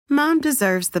Mom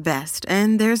deserves the best,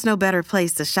 and there's no better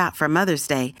place to shop for Mother's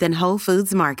Day than Whole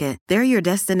Foods Market. They're your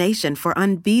destination for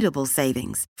unbeatable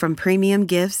savings, from premium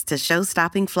gifts to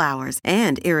show-stopping flowers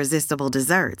and irresistible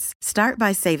desserts. Start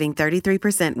by saving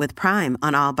 33% with Prime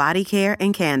on all body care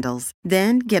and candles.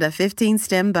 Then get a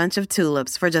 15-stem bunch of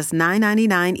tulips for just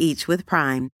 $9.99 each with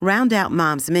Prime. Round out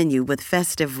Mom's menu with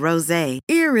festive rosé,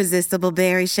 irresistible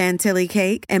berry chantilly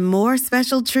cake, and more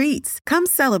special treats. Come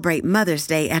celebrate Mother's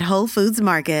Day at Whole Foods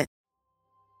Market.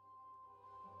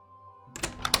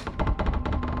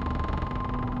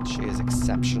 She is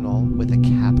exceptional with a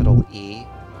capital E,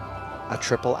 a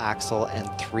triple axel, and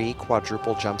 3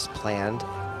 quadruple jumps planned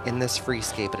in this free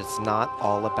skate, but it's not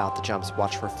all about the jumps.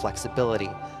 Watch for flexibility,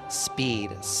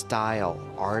 speed, style,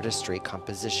 artistry,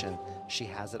 composition. She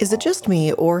has it. Is it just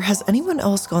me, or has anyone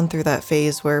else gone through that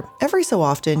phase where every so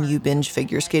often you binge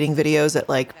figure skating videos at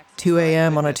like 2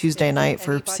 a.m. on a Tuesday night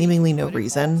for seemingly no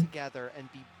reason?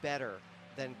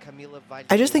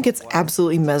 I just think it's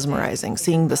absolutely mesmerizing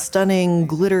seeing the stunning,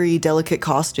 glittery, delicate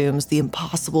costumes, the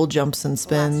impossible jumps and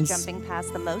spins. Jumping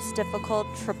past the most difficult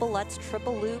triple lutz,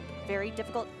 triple loop, very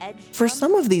difficult edge. For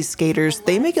some of these skaters,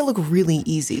 they make it look really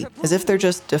easy, as if they're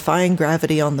just defying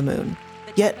gravity on the moon.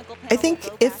 Yet, I think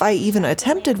if I even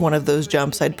attempted one of those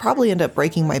jumps, I'd probably end up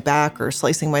breaking my back or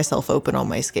slicing myself open on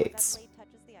my skates.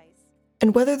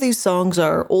 And whether these songs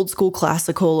are old school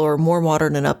classical or more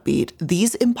modern and upbeat,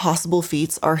 these impossible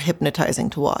feats are hypnotizing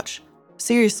to watch.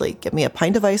 Seriously, get me a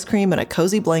pint of ice cream and a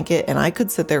cozy blanket and I could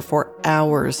sit there for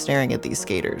hours staring at these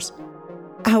skaters.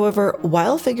 However,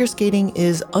 while figure skating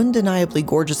is undeniably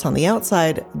gorgeous on the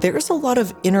outside, there's a lot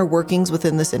of inner workings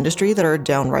within this industry that are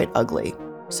downright ugly.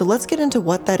 So let's get into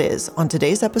what that is on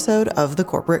today's episode of The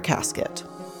Corporate Casket.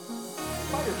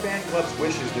 Your fan club's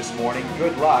wishes this morning,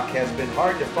 good luck, has been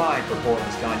hard to find for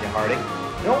Portland's Tanya Harding.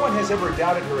 No one has ever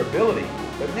doubted her ability,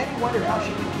 but many wonder how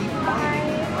she can keep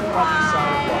finding the unlucky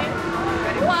side of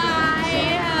life. Why?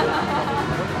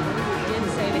 He did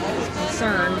say that he was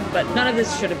concerned, but none of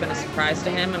this should have been a surprise to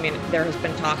him. I mean, there has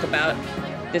been talk about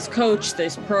this coach,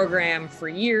 this program for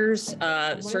years.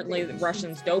 Certainly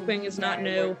Russians doping is not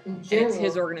new. And it's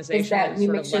his organization that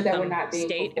sort of let them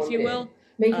state, if you will.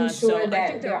 Making sure So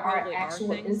that there are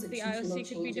actual institutional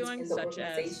changes in the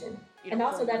organization. And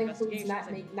also that includes not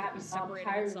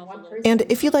hiring one person. And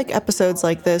if you like episodes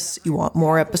like this, you want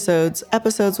more episodes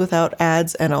without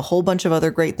ads, and a whole bunch of other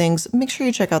great things, make sure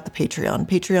you check out the Patreon,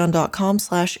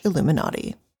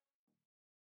 patreon.com/Illuminati.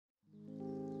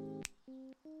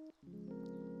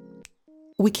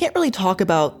 We can't really talk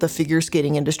about the figure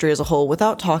skating industry as a whole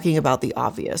without talking about the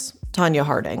obvious, Tanya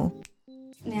Harding.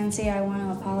 Nancy, I want to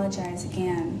apologize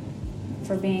again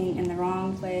for being in the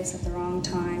wrong place at the wrong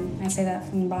time. I say that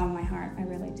from the bottom of my heart. I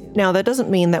really do. Now, that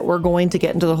doesn't mean that we're going to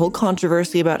get into the whole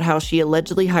controversy about how she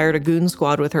allegedly hired a goon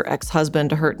squad with her ex-husband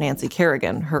to hurt Nancy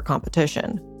Kerrigan, her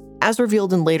competition. As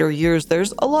revealed in later years,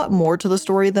 there's a lot more to the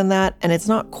story than that, and it's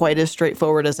not quite as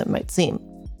straightforward as it might seem.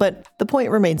 But the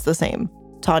point remains the same.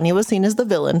 Tanya was seen as the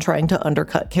villain trying to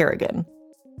undercut Kerrigan.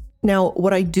 Now,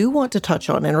 what I do want to touch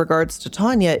on in regards to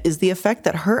Tanya is the effect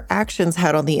that her actions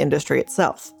had on the industry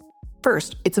itself.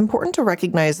 First, it's important to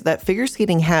recognize that figure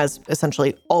skating has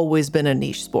essentially always been a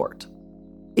niche sport.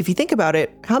 If you think about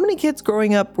it, how many kids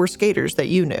growing up were skaters that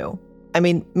you knew? I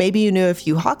mean, maybe you knew a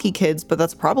few hockey kids, but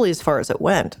that's probably as far as it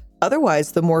went.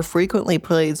 Otherwise, the more frequently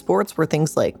played sports were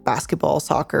things like basketball,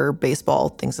 soccer, baseball,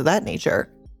 things of that nature.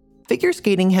 Figure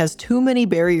skating has too many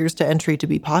barriers to entry to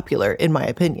be popular, in my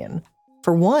opinion.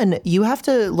 For one, you have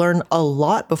to learn a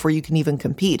lot before you can even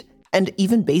compete, and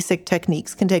even basic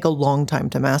techniques can take a long time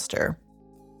to master.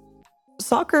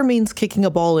 Soccer means kicking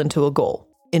a ball into a goal.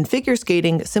 In figure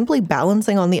skating, simply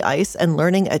balancing on the ice and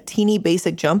learning a teeny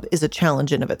basic jump is a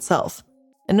challenge in of itself.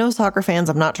 And no soccer fans,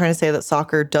 I'm not trying to say that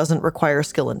soccer doesn't require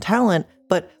skill and talent,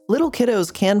 but little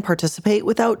kiddos can participate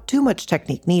without too much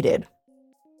technique needed.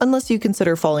 Unless you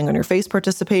consider falling on your face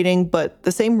participating, but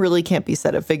the same really can't be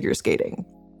said of figure skating.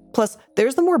 Plus,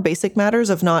 there's the more basic matters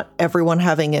of not everyone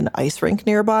having an ice rink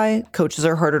nearby. Coaches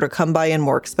are harder to come by and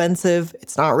more expensive.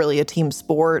 It's not really a team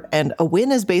sport, and a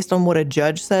win is based on what a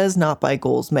judge says, not by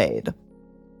goals made.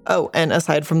 Oh, and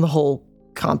aside from the whole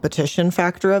competition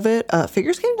factor of it,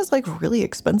 figure skating is really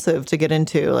expensive to get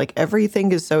into.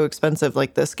 Everything is so expensive.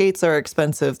 The skates are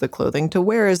expensive, the clothing to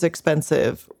wear is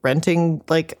expensive, renting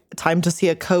time to see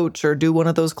a coach or do one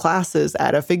of those classes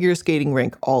at a figure skating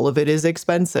rink, all of it is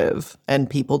expensive, and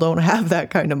people don't have that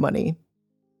kind of money.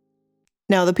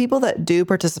 Now, the people that do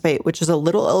participate, which is a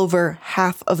little over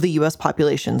half of the US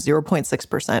population,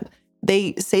 0.6%,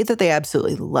 they say that they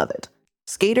absolutely love it.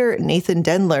 Skater Nathan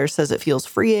Dendler says it feels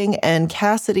freeing, and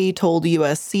Cassidy told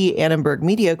USC Annenberg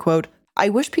Media, quote, I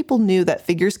wish people knew that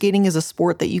figure skating is a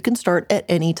sport that you can start at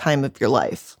any time of your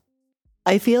life.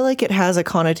 I feel like it has a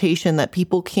connotation that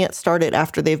people can't start it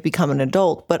after they've become an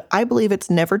adult, but I believe it's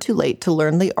never too late to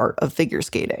learn the art of figure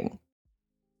skating.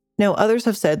 Now, others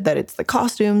have said that it's the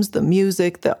costumes, the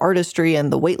music, the artistry,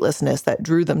 and the weightlessness that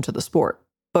drew them to the sport.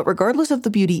 But regardless of the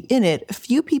beauty in it,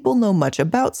 few people know much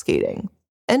about skating.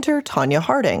 Enter Tanya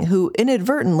Harding, who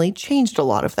inadvertently changed a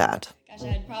lot of that. Gosh,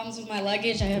 I had problems with my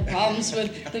luggage, I had problems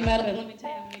with the metal. Let me tell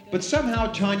you. But somehow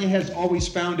Tanya has always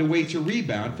found a way to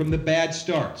rebound from the bad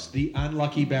starts, the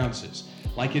unlucky bounces.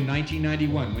 Like in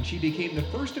 1991, when she became the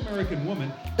first American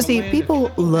woman to See, land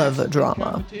people a love national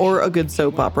drama, competition. or a good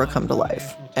soap opera come to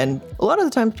life. And a lot of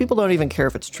the times, people don't even care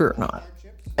if it's true or not.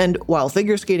 And while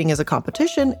figure skating is a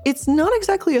competition, it's not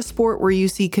exactly a sport where you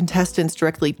see contestants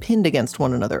directly pinned against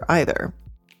one another either.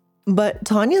 But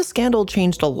Tanya's scandal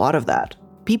changed a lot of that.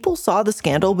 People saw the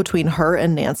scandal between her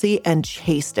and Nancy and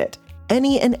chased it.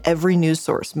 Any and every news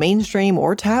source, mainstream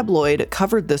or tabloid,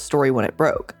 covered this story when it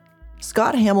broke.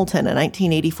 Scott Hamilton, a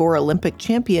 1984 Olympic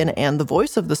champion and the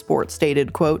voice of the sport,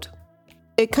 stated, quote,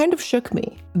 "It kind of shook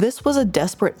me. This was a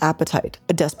desperate appetite,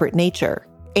 a desperate nature,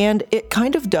 and it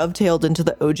kind of dovetailed into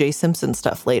the O.J. Simpson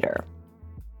stuff later."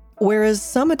 Whereas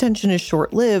some attention is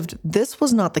short-lived, this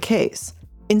was not the case.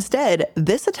 Instead,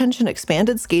 this attention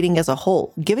expanded skating as a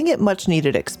whole, giving it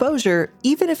much-needed exposure,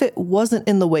 even if it wasn't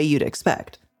in the way you'd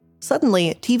expect.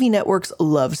 Suddenly, TV networks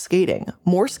loved skating.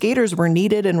 More skaters were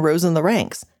needed and rose in the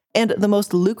ranks, and the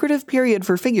most lucrative period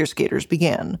for figure skaters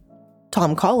began.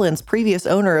 Tom Collins, previous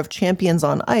owner of Champions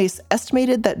on Ice,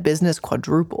 estimated that business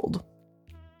quadrupled.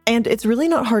 And it's really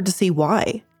not hard to see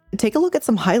why. Take a look at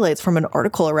some highlights from an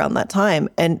article around that time,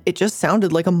 and it just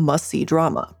sounded like a must-see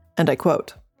drama. And I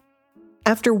quote,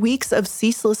 "After weeks of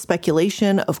ceaseless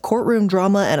speculation, of courtroom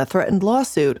drama and a threatened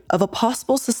lawsuit, of a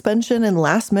possible suspension and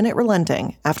last-minute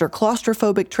relenting, after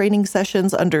claustrophobic training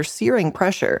sessions under searing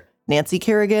pressure, Nancy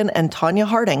Kerrigan and Tanya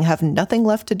Harding have nothing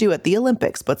left to do at the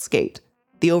Olympics but skate.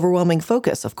 The overwhelming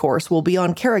focus, of course, will be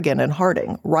on Kerrigan and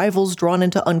Harding, rivals drawn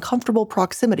into uncomfortable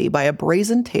proximity by a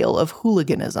brazen tale of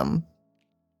hooliganism."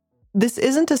 This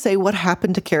isn't to say what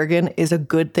happened to Kerrigan is a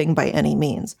good thing by any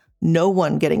means. No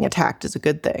one getting attacked is a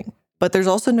good thing. But there's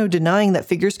also no denying that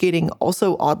figure skating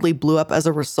also oddly blew up as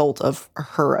a result of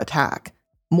her attack.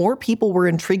 More people were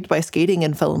intrigued by skating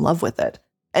and fell in love with it.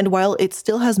 And while it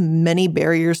still has many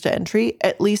barriers to entry,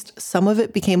 at least some of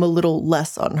it became a little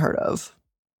less unheard of.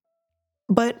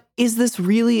 But is this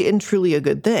really and truly a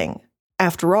good thing?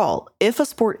 After all, if a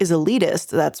sport is elitist,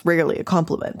 that's rarely a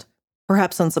compliment.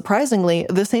 Perhaps unsurprisingly,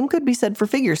 the same could be said for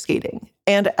figure skating.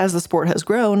 And as the sport has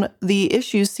grown, the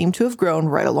issues seem to have grown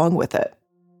right along with it.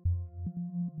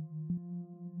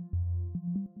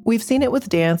 We've seen it with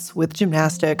dance, with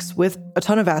gymnastics, with a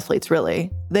ton of athletes,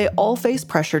 really. They all face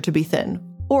pressure to be thin,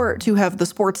 or to have the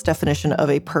sport's definition of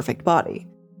a perfect body.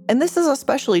 And this is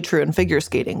especially true in figure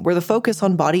skating, where the focus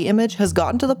on body image has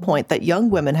gotten to the point that young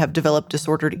women have developed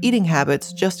disordered eating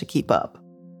habits just to keep up.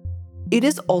 It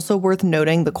is also worth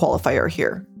noting the qualifier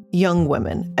here, young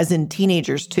women, as in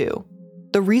teenagers too.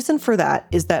 The reason for that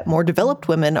is that more developed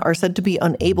women are said to be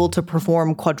unable to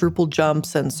perform quadruple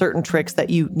jumps and certain tricks that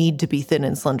you need to be thin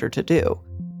and slender to do.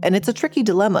 And it's a tricky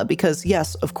dilemma because,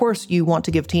 yes, of course, you want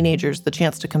to give teenagers the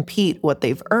chance to compete what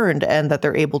they've earned and that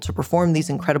they're able to perform these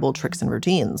incredible tricks and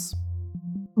routines.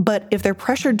 But if they're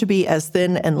pressured to be as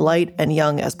thin and light and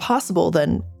young as possible,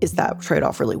 then is that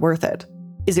trade-off really worth it?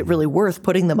 Is it really worth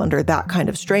putting them under that kind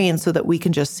of strain so that we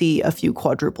can just see a few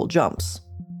quadruple jumps?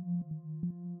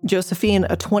 Josephine,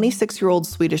 a 26-year-old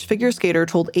Swedish figure skater,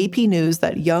 told AP News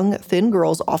that young, thin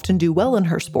girls often do well in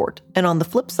her sport, and on the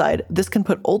flip side, this can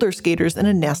put older skaters in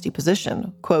a nasty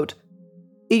position. Quote,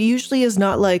 "It usually is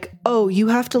not like, oh, you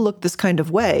have to look this kind of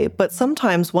way, but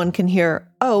sometimes one can hear,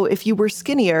 oh, if you were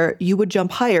skinnier, you would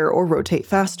jump higher or rotate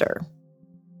faster."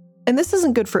 And this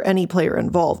isn't good for any player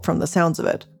involved from the sounds of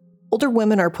it. Older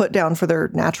women are put down for their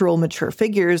natural, mature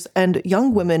figures, and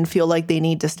young women feel like they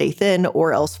need to stay thin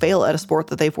or else fail at a sport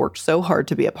that they've worked so hard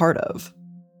to be a part of.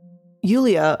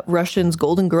 Yulia, Russia's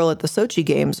golden girl at the Sochi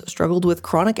Games, struggled with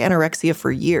chronic anorexia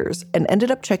for years and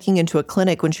ended up checking into a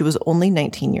clinic when she was only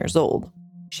 19 years old.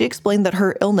 She explained that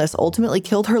her illness ultimately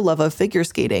killed her love of figure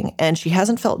skating, and she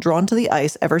hasn't felt drawn to the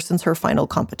ice ever since her final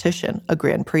competition, a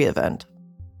Grand Prix event.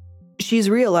 She's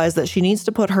realized that she needs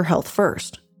to put her health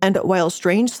first. And while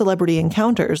strange celebrity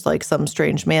encounters, like some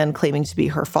strange man claiming to be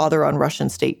her father on Russian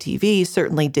state TV,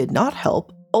 certainly did not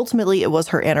help, ultimately it was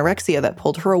her anorexia that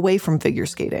pulled her away from figure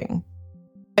skating.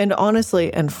 And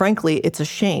honestly and frankly, it's a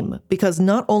shame because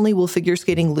not only will figure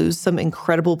skating lose some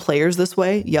incredible players this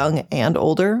way, young and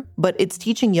older, but it's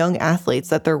teaching young athletes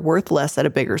that they're worth less at a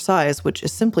bigger size, which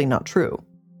is simply not true.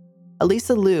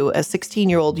 Elisa Liu, a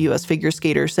 16-year-old U.S. figure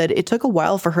skater, said it took a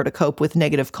while for her to cope with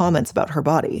negative comments about her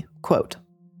body. Quote,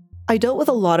 "I dealt with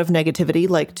a lot of negativity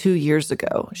like 2 years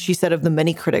ago," she said of the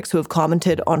many critics who have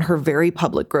commented on her very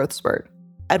public growth spurt.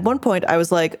 "At one point, I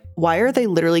was like, why are they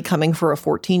literally coming for a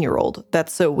 14-year-old?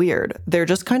 That's so weird. They're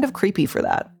just kind of creepy for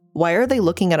that. Why are they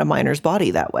looking at a minor's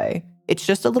body that way? It's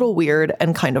just a little weird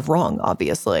and kind of wrong,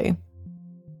 obviously."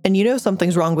 And you know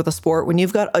something's wrong with a sport when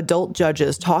you've got adult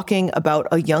judges talking about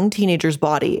a young teenager's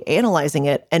body, analyzing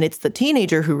it, and it's the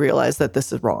teenager who realized that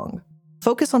this is wrong.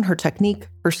 Focus on her technique,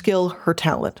 her skill, her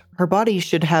talent. Her body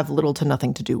should have little to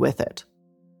nothing to do with it.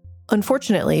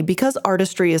 Unfortunately, because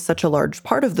artistry is such a large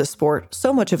part of the sport,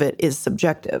 so much of it is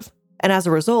subjective. And as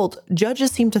a result,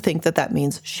 judges seem to think that that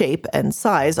means shape and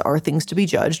size are things to be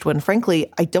judged when,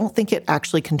 frankly, I don't think it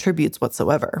actually contributes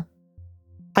whatsoever.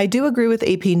 I do agree with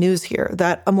AP News here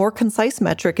that a more concise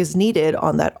metric is needed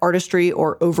on that artistry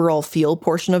or overall feel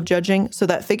portion of judging so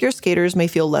that figure skaters may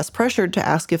feel less pressured to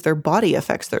ask if their body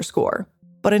affects their score.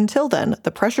 But until then,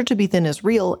 the pressure to be thin is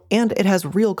real, and it has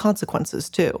real consequences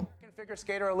too. Figure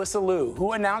skater Elisa Liu,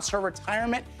 who announced her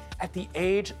retirement at the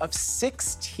age of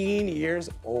 16 years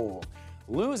old.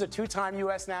 Liu is a two-time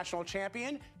U.S. national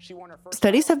champion. She won her first.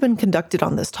 Studies have been conducted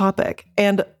on this topic,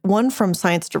 and one from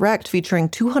Science Direct featuring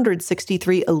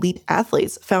 263 elite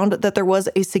athletes found that there was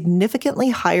a significantly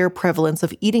higher prevalence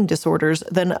of eating disorders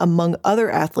than among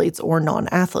other athletes or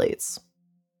non-athletes.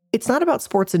 It's not about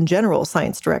sports in general,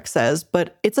 Science Direct says,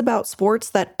 but it's about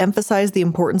sports that emphasize the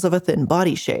importance of a thin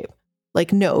body shape.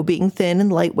 Like, no, being thin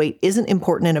and lightweight isn't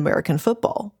important in American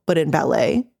football, but in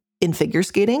ballet, in figure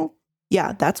skating,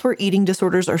 yeah, that's where eating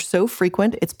disorders are so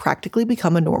frequent it's practically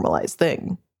become a normalized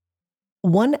thing.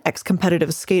 One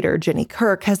ex-competitive skater, Jenny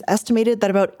Kirk, has estimated that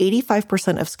about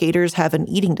 85% of skaters have an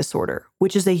eating disorder,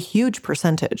 which is a huge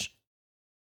percentage.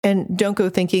 And don't go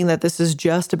thinking that this is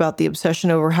just about the obsession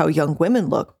over how young women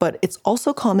look, but it's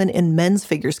also common in men's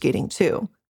figure skating too.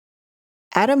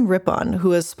 Adam Rippon,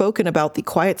 who has spoken about the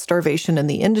quiet starvation in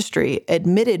the industry,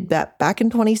 admitted that back in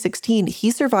 2016,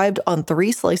 he survived on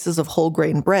 3 slices of whole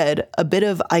grain bread, a bit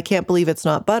of I can't believe it's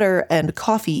not butter, and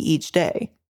coffee each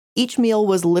day. Each meal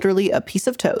was literally a piece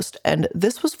of toast, and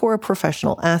this was for a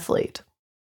professional athlete.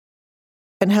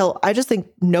 And hell, I just think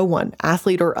no one,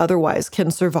 athlete or otherwise, can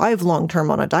survive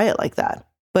long-term on a diet like that.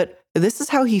 But this is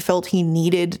how he felt he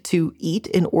needed to eat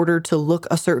in order to look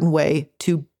a certain way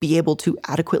to be able to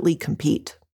adequately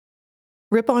compete.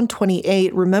 Rippon,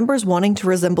 28, remembers wanting to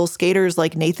resemble skaters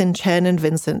like Nathan Chen and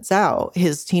Vincent Zhao,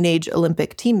 his teenage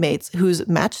Olympic teammates whose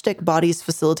matchstick bodies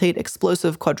facilitate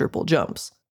explosive quadruple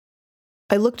jumps.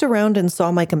 I looked around and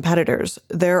saw my competitors.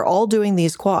 They're all doing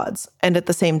these quads, and at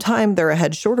the same time, they're a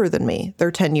head shorter than me,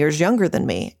 they're 10 years younger than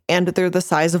me, and they're the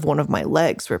size of one of my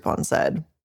legs, Rippon said.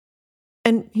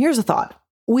 And here's a thought.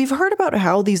 We've heard about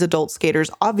how these adult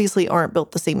skaters obviously aren't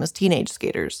built the same as teenage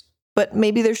skaters, but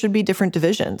maybe there should be different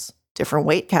divisions, different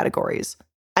weight categories.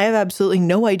 I have absolutely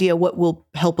no idea what will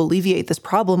help alleviate this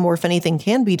problem or if anything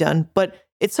can be done, but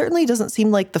it certainly doesn't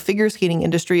seem like the figure skating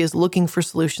industry is looking for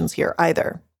solutions here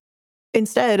either.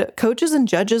 Instead, coaches and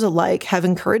judges alike have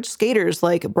encouraged skaters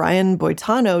like Brian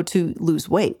Boitano to lose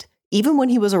weight, even when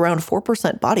he was around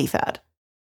 4% body fat.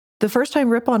 The first time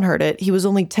Rippon heard it, he was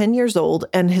only 10 years old,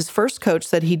 and his first coach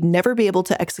said he'd never be able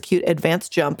to execute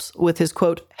advanced jumps with his,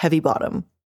 quote, heavy bottom.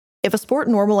 If a sport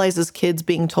normalizes kids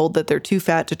being told that they're too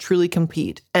fat to truly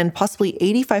compete, and possibly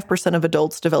 85% of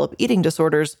adults develop eating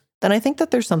disorders, then I think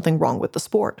that there's something wrong with the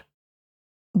sport.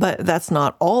 But that's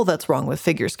not all that's wrong with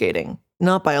figure skating,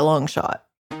 not by a long shot.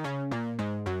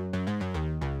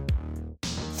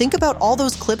 Think about all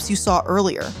those clips you saw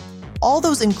earlier. All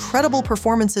those incredible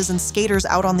performances and skaters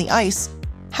out on the ice,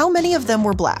 how many of them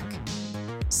were black?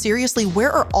 Seriously,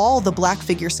 where are all the black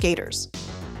figure skaters?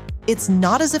 It's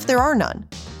not as if there are none,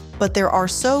 but there are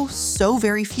so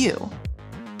very few.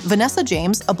 Vanessa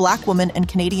James, a black woman and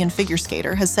Canadian figure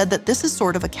skater, has said that this is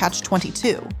sort of a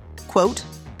catch-22. Quote,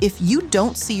 "If you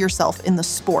don't see yourself in the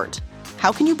sport,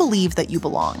 how can you believe that you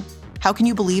belong? How can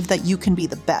you believe that you can be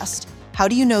the best? How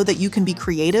do you know that you can be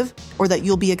creative or that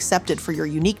you'll be accepted for your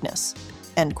uniqueness?"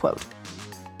 End quote.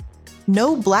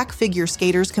 No black figure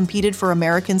skaters competed for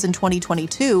Americans in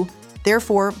 2022,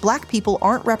 therefore, black people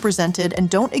aren't represented and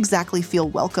don't exactly feel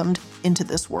welcomed into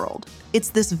this world. It's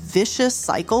this vicious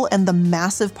cycle, and the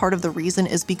massive part of the reason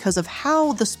is because of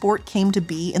how the sport came to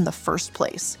be in the first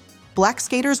place. Black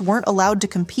skaters weren't allowed to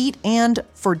compete and,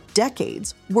 for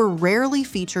decades, were rarely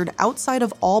featured outside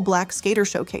of all-black skater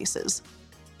showcases.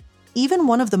 Even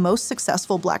one of the most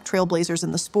successful Black trailblazers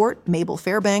in the sport, Mabel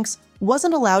Fairbanks,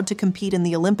 wasn't allowed to compete in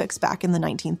the Olympics back in the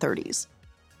 1930s.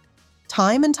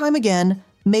 Time and time again,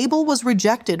 Mabel was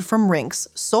rejected from rinks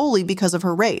solely because of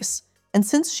her race, and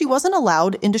since she wasn't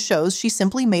allowed into shows, she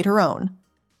simply made her own.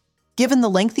 Given the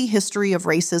lengthy history of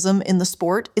racism in the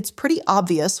sport, it's pretty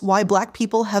obvious why Black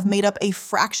people have made up a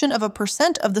fraction of a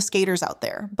percent of the skaters out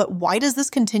there. But why does this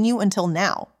continue until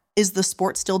now? Is the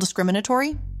sport still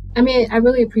discriminatory? I mean, I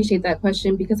really appreciate that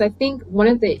question because I think one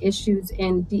of the issues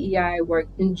in DEI work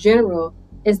in general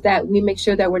is that we make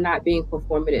sure that we're not being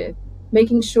performative,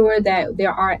 making sure that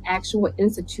there are actual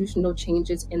institutional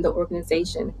changes in the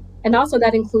organization. And also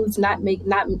that includes not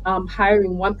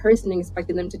hiring one person and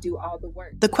expecting them to do all the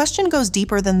work. The question goes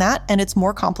deeper than that, and it's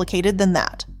more complicated than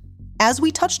that. As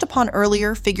we touched upon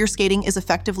earlier, figure skating is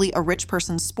effectively a rich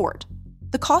person's sport.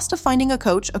 The cost of finding a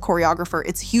coach, a choreographer,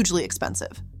 it's hugely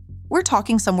expensive. We're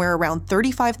talking somewhere around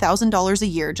 $35,000 a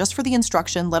year just for the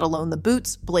instruction, let alone the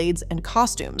boots, blades, and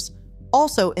costumes,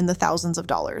 also in the thousands of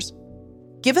dollars.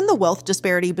 Given the wealth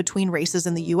disparity between races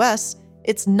in the US,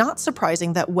 it's not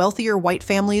surprising that wealthier white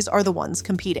families are the ones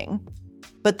competing.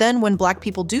 But then when Black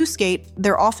people do skate,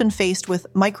 they're often faced with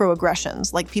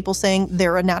microaggressions, like people saying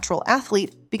they're a natural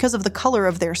athlete because of the color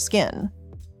of their skin.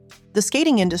 The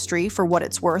skating industry, for what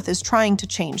it's worth, is trying to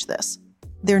change this.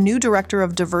 Their new director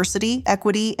of diversity,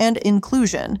 equity, and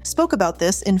inclusion spoke about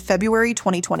this in February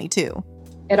 2022.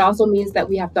 It also means that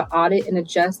we have to audit and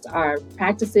adjust our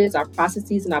practices, our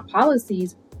processes, and our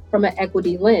policies from an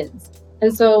equity lens.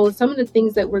 And so some of the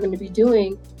things that we're going to be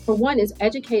doing, for one, is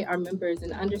educate our members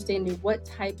and understanding what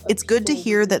type of... It's good to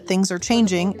hear that things are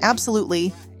changing,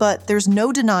 absolutely, but there's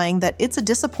no denying that it's a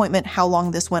disappointment how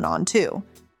long this went on too.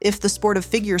 If the sport of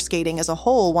figure skating as a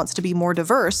whole wants to be more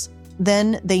diverse,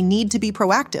 then they need to be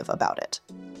proactive about it.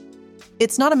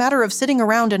 It's not a matter of sitting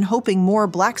around and hoping more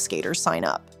Black skaters sign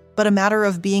up, but a matter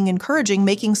of being encouraging,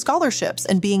 making scholarships,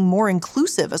 and being more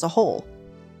inclusive as a whole.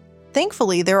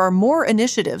 Thankfully, there are more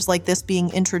initiatives like this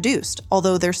being introduced,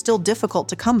 although they're still difficult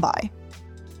to come by.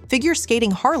 Figure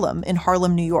Skating Harlem in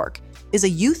Harlem, New York, is a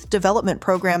youth development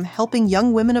program helping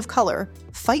young women of color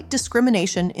fight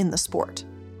discrimination in the sport.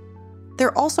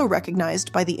 They're also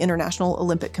recognized by the International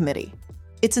Olympic Committee.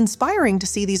 It's inspiring to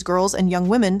see these girls and young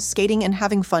women skating and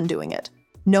having fun doing it,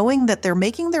 knowing that they're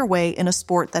making their way in a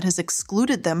sport that has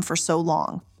excluded them for so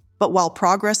long. But while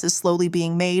progress is slowly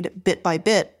being made bit by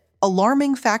bit,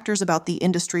 alarming factors about the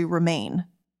industry remain.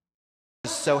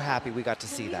 So happy we got to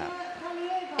see that.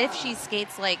 If she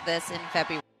skates like this in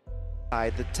February.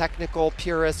 The technical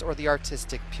purist or the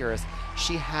artistic purist,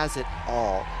 she has it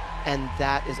all. And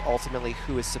that is ultimately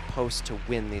who is supposed to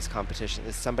win these competitions,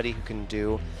 is somebody who can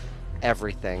do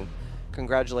everything.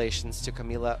 Congratulations to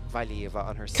Kamila Valieva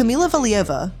on her Kamila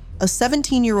Valieva, a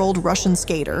 17-year-old Russian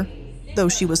skater, though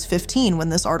she was 15 when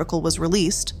this article was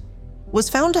released, was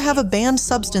found to have a banned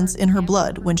substance in her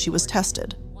blood when she was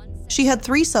tested. She had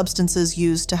 3 substances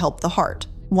used to help the heart,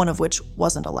 one of which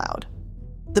wasn't allowed.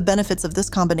 The benefits of this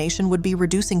combination would be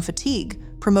reducing fatigue,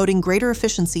 promoting greater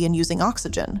efficiency in using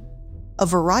oxygen, a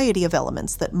variety of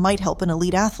elements that might help an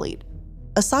elite athlete.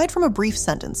 Aside from a brief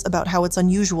sentence about how it's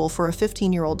unusual for a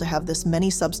 15-year-old to have this many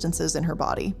substances in her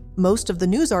body, most of the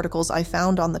news articles I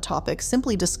found on the topic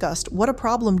simply discussed what a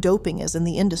problem doping is in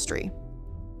the industry.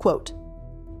 Quote,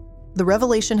 "The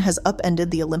revelation has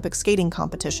upended the Olympic skating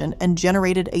competition and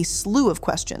generated a slew of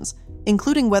questions,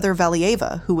 including whether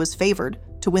Valieva, who was favored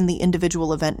to win the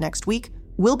individual event next week,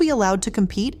 will be allowed to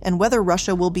compete and whether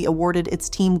Russia will be awarded its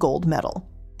team gold medal.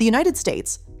 The United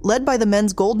States, led by the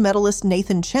men's gold medalist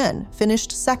Nathan Chen,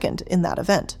 finished second in that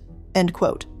event." End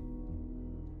quote.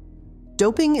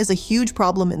 Doping is a huge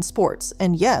problem in sports,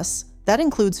 and yes, that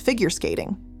includes figure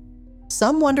skating.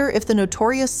 Some wonder if the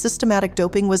notorious systematic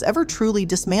doping was ever truly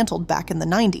dismantled back in the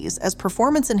 90s, as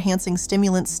performance-enhancing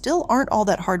stimulants still aren't all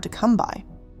that hard to come by.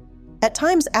 At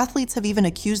times, athletes have even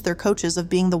accused their coaches of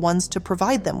being the ones to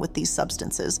provide them with these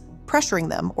substances, pressuring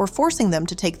them or forcing them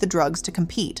to take the drugs to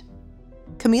compete.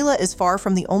 Kamila is far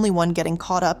from the only one getting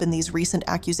caught up in these recent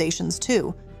accusations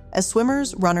too, as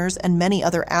swimmers, runners, and many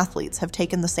other athletes have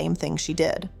taken the same thing she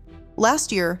did.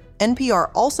 Last year,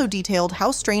 NPR also detailed how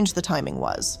strange the timing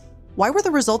was. Why were the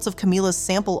results of Kamila's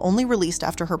sample only released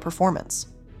after her performance?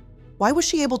 Why was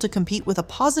she able to compete with a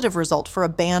positive result for a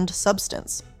banned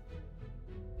substance?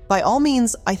 By all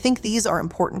means, I think these are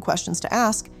important questions to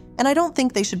ask, and I don't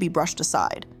think they should be brushed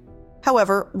aside.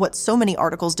 However, what so many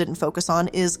articles didn't focus on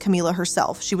is Kamila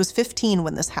herself. She was 15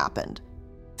 when this happened.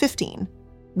 15.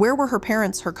 Where were her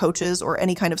parents, her coaches, or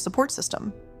any kind of support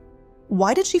system?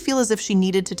 Why did she feel as if she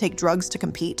needed to take drugs to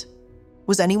compete?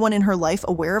 Was anyone in her life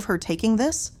aware of her taking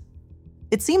this?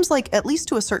 It seems like, at least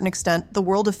to a certain extent, the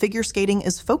world of figure skating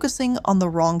is focusing on the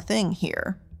wrong thing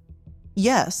here.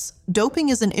 Yes, doping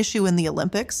is an issue in the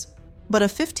Olympics, but a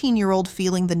 15-year-old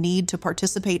feeling the need to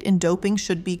participate in doping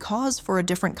should be cause for a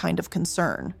different kind of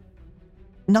concern.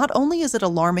 Not only is it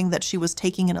alarming that she was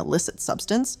taking an illicit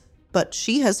substance, but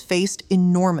she has faced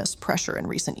enormous pressure in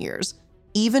recent years,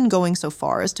 even going so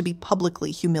far as to be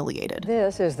publicly humiliated.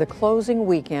 This is the closing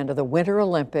weekend of the Winter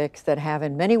Olympics that have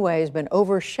in many ways been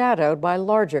overshadowed by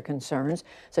larger concerns,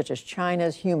 such as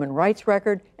China's human rights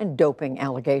record and doping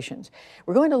allegations.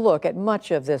 We're going to look at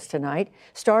much of this tonight,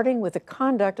 starting with the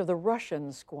conduct of the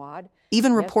Russian squad.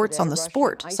 Even reports on the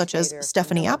sport, such as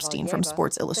Stephanie Apstein from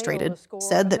Sports Illustrated,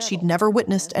 said that she'd never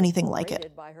witnessed anything like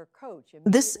it.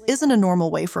 This isn't a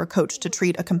normal way for a coach to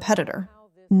treat a competitor,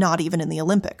 not even in the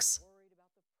Olympics.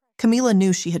 Camila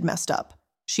knew she had messed up.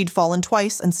 She'd fallen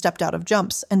twice and stepped out of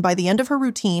jumps, and by the end of her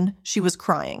routine, she was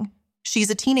crying. She's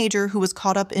a teenager who was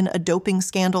caught up in a doping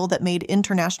scandal that made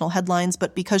international headlines,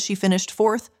 but because she finished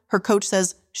fourth, her coach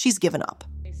says she's given up.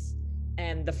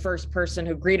 And the first person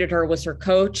who greeted her was her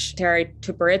coach, Terry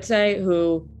Tuperitze,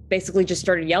 who basically just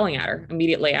started yelling at her,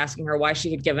 immediately asking her why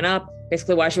she had given up,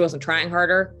 basically why she wasn't trying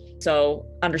harder. So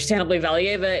understandably,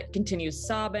 Valieva continues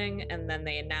sobbing, and then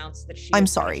they announced that she— I'm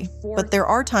sorry, but there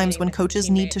are times when coaches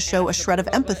need to show a shred of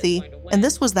empathy, and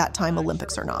this was that time,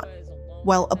 Olympics or not.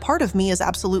 While a part of me is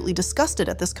absolutely disgusted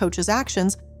at this coach's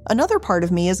actions, another part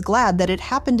of me is glad that it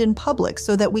happened in public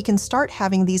so that we can start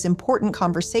having these important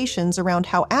conversations around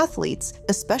how athletes,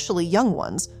 especially young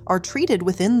ones, are treated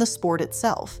within the sport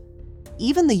itself.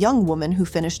 Even the young woman who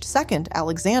finished second,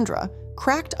 Alexandra,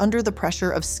 cracked under the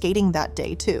pressure of skating that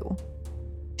day too.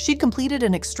 She'd completed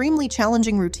an extremely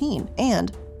challenging routine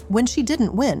and, when she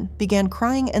didn't win, began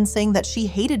crying and saying that she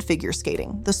hated figure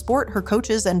skating, the sport, her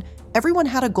coaches, and everyone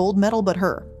had a gold medal but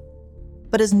her.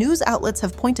 But as news outlets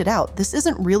have pointed out, this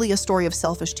isn't really a story of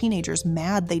selfish teenagers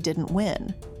mad they didn't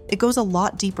win. It goes a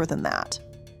lot deeper than that.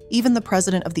 Even the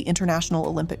president of the International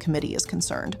Olympic Committee is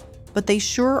concerned, but they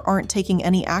sure aren't taking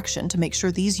any action to make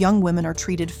sure these young women are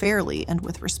treated fairly and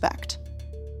with respect.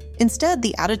 Instead,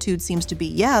 the attitude seems to be,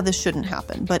 yeah, this shouldn't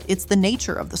happen, but it's the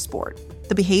nature of the sport.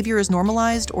 The behavior is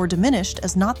normalized or diminished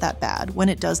as not that bad when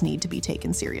it does need to be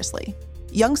taken seriously.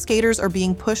 Young skaters are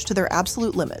being pushed to their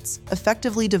absolute limits,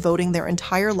 effectively devoting their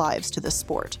entire lives to this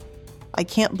sport. I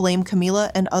can't blame Camila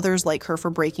and others like her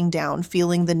for breaking down,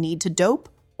 feeling the need to dope,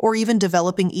 or even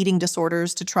developing eating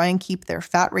disorders to try and keep their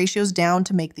fat ratios down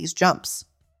to make these jumps.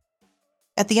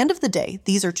 At the end of the day,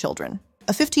 these are children.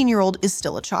 A 15-year-old is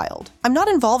still a child. I'm not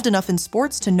involved enough in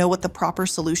sports to know what the proper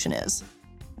solution is.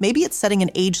 Maybe it's setting an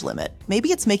age limit.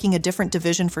 Maybe it's making a different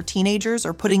division for teenagers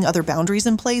or putting other boundaries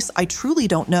in place. I truly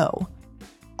don't know.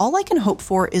 All I can hope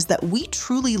for is that we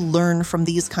truly learn from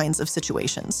these kinds of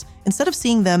situations. Instead of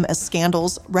seeing them as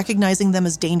scandals, recognizing them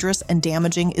as dangerous and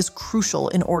damaging is crucial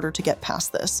in order to get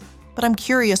past this. But I'm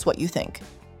curious what you think.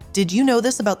 Did you know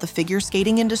this about the figure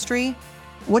skating industry?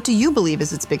 What do you believe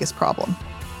is its biggest problem?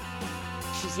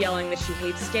 She's yelling that she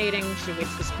hates skating, she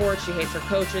hates the sport, she hates her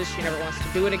coaches, she never wants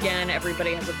to do it again.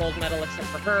 Everybody has a gold medal except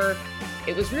for her.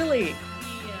 It was really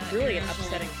an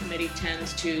upsetting. Committee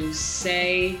tends to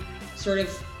say sort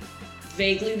of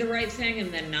vaguely the right thing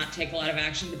and then not take a lot of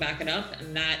action to back it up,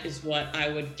 and that is what I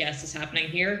would guess is happening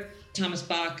here. Thomas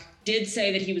Bach did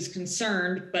say that he was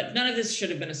concerned, but none of this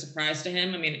should have been a surprise to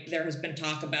him. I mean, there has been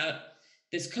talk about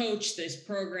this coach, this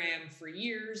program for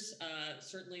years.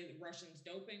 Certainly Russians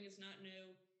doping is not new.